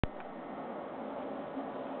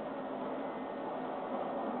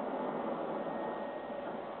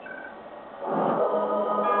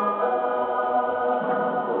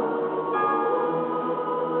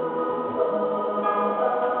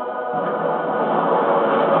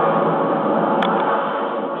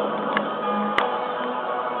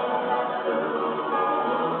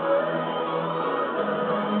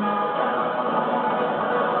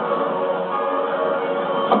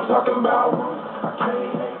about roots. I can't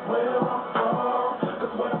hate where I'm from,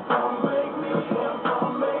 'cause where I'm from make me.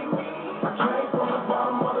 I came from the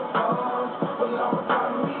bottom of the slums, but now it's time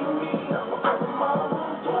to meet me. That's because of my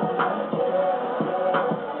roots.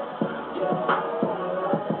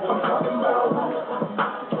 I'm talking about roots.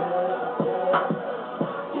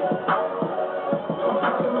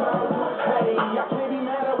 Hey, I can't be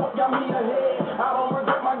mad at what got me ahead. I don't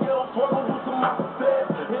regret my ghetto struggle due to my success.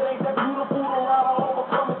 It ain't that beautiful to ride, I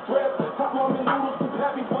overcome the stress. Top ramen noodles, too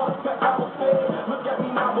happy for the fact I was fed. Look at me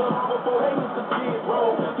now, but I'm before they used to kid,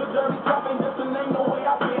 bro. The dirty top ain't just a name, no way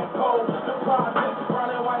I been cold. The projects, brown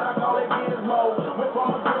and white, I call it gizmo. Went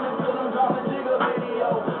from a grimace to them golden jigger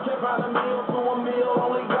video. Can't find a meal to a meal,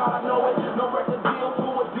 only God know it. No record deal to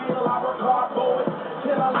a deal, I work hard for it.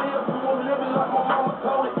 Can I live to a living like my mama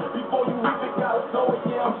told it? Before you reap it, gotta sow it.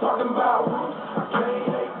 Yeah, I'm talking about roots. I can't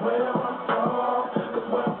hate where I'm from, 'cause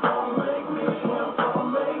where I'm from make me.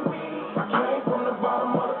 I came from the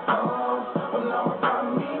bottom of the slums, but now it's time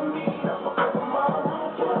to meet me. That's because of my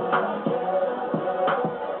roots.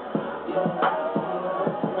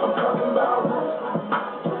 I'm talking about roots.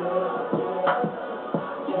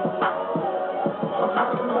 I'm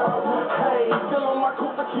talking about roots. Hey, still on my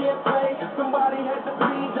coupe, I can't say. Somebody had to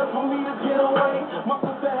bleed just for me to get away. My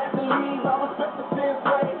sister had to leave, I respect the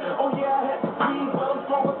sensei. Oh yeah, I had to bleed, but I'm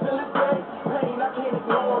stronger till this day. Pain, I can't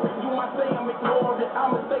ignore it. You might say I'm ignoring it.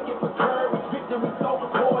 I'm mistaken for courage. Victory so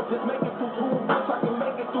gorgeous. Make it through two bush, I can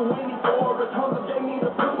make it through any forest. Hunger gave me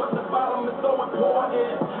the push, but the bottom is so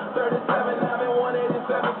important. 37 Avenue,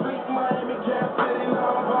 187th Street, Miami, Cap City.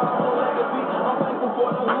 Now I'm proud of my legacy. I'm thankful for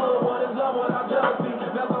the hood. What is love without jealousy?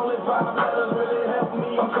 That's only 5 letters really help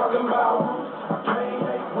me. I'm talking about roots. I can't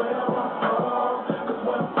hate where I'm from, 'cause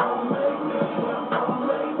where I'm from make me.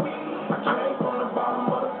 I came from the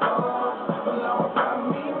bottom of the slums, but now it's time to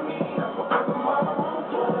meet me. That's because of my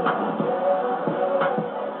roots.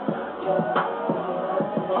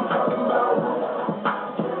 I'm talking about roots.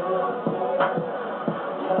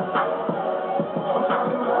 I'm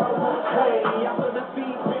talking about roots. Hey, after the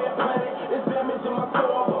seeds been planted, it's damage in my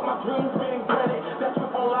soul, but my dreams been granted. That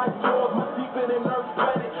trip on life tours, my secret and earth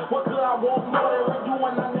planet. What could I want more than with you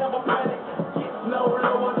when I never panic? Get no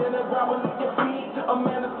lower than the ground beneath your feet. A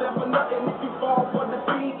man is stand for nothing if you fall for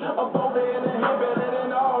defeat. A boulder in the hand better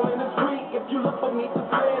than all in the street. If you look beneath the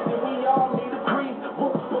sand, then we all need a breathe.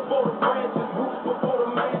 Roots before the branches, roots before the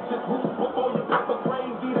mansions, roots before your paper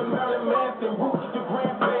crazy, the Marilyn Manson, roots your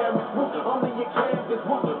grandparents, roots under your canvas,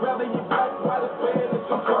 roots rather you black, white, or Spanish.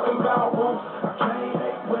 I'm talking about roots. I can't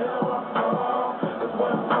hate where I'm from, 'cause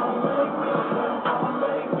where I'm from make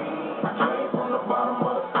me. I came from the bottom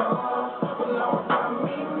of the slums, but now it's time to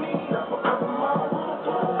meet me. That's because of my roots.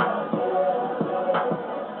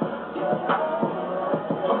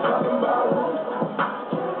 I'm talking about roots.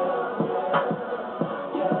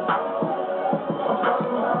 I'm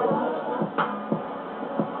talking about roots.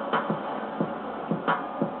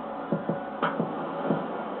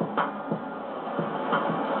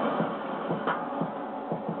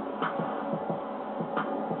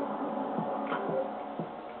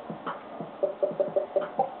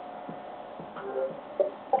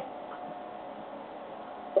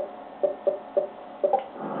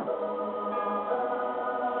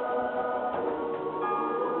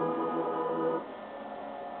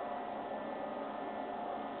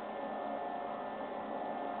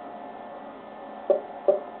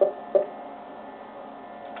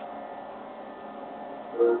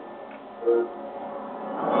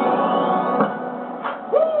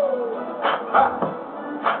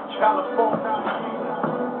 California,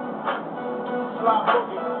 fly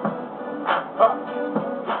boogie,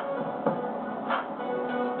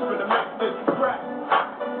 gonna make this track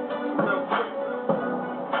real quick.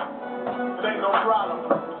 It ain't no problem.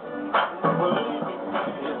 Believe me,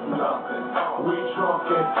 it's nothing. We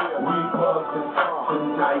drunken, we buzzing.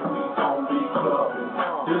 Tonight we gon' be clubbing.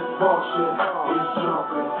 Dysfunction is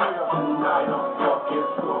jumping. Tonight I'm fucking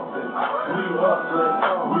slumping. We hustling,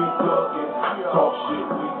 we thugging. Talk shit,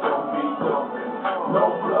 we gon' be dumping. No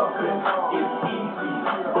bluffing, it's easy.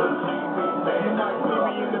 Believe me, man. You might see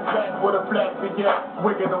me in the back with a black baguette,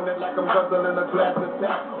 wigging on it like I'm guzzling a glass of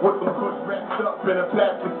tap. With some kush wrapped up in a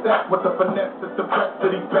plastic sack, with the finesse that the rest of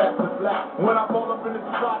these bastards lack. When I roll up in the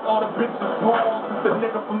spot, all the bitches pause. It's the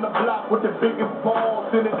nigga from the block with the biggest balls.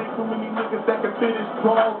 And it ain't too many niggas that can fit his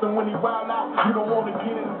draws. And when he wild out, you don't wanna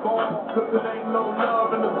get involved, 'cause it ain't no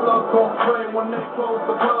love and the blood gon' spray when they close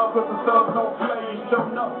the club, 'cause the thugs don't play. And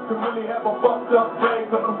showing up can really have a fucked up day,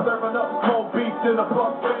 'cause I'm serving up more beats in a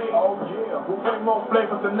buffet. Oh yeah, with way more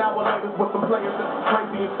flavors than an hour later with some players that's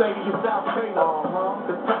crazy and shady, you sound fatal.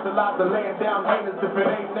 They specialize in laying down haters. If it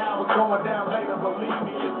ain't now, it's going down later. Believe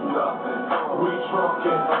me, it's nothing. We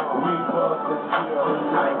drunken, we buzzing.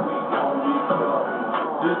 Tonight we gon' be clubbing.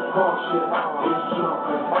 This bullshit is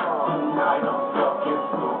jumping. Tonight I'm fucking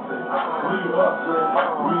snooping. We hustling,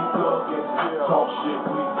 we thugging. Talk shit,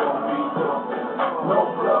 we gon' be dumping. No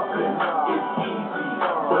bluffing, it's easy.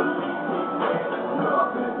 Believe me, man, it's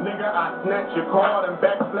nothing. Nigga, I snatch your card and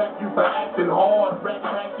backslap you for acting hard. Rat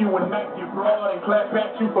pack you and knock you broad and clap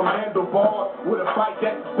at you from handlebars with a fight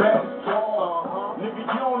that's bad as straw. Nigga,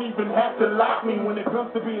 you don't even have to like me. When it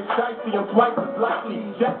comes to being shicey, I'm twice as likely.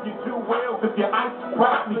 Jack you 2 whales if your ice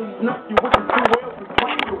price me. Snuck you with the 2 whales and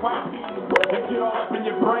swipe your white meat. And get all up in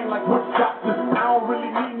your brain like which doctors. I don't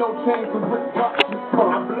really need no chains with wrist boxes.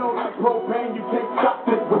 I blow like propane, you can't stop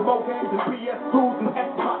this. With more games and PS2s and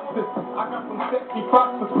Xboxes. I got some sexy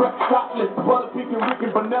foxes, fresh chocolate. Butter pecan, Rick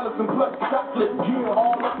and vanillas and plus chocolate. Yeah,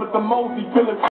 all up at the Mosey, feeling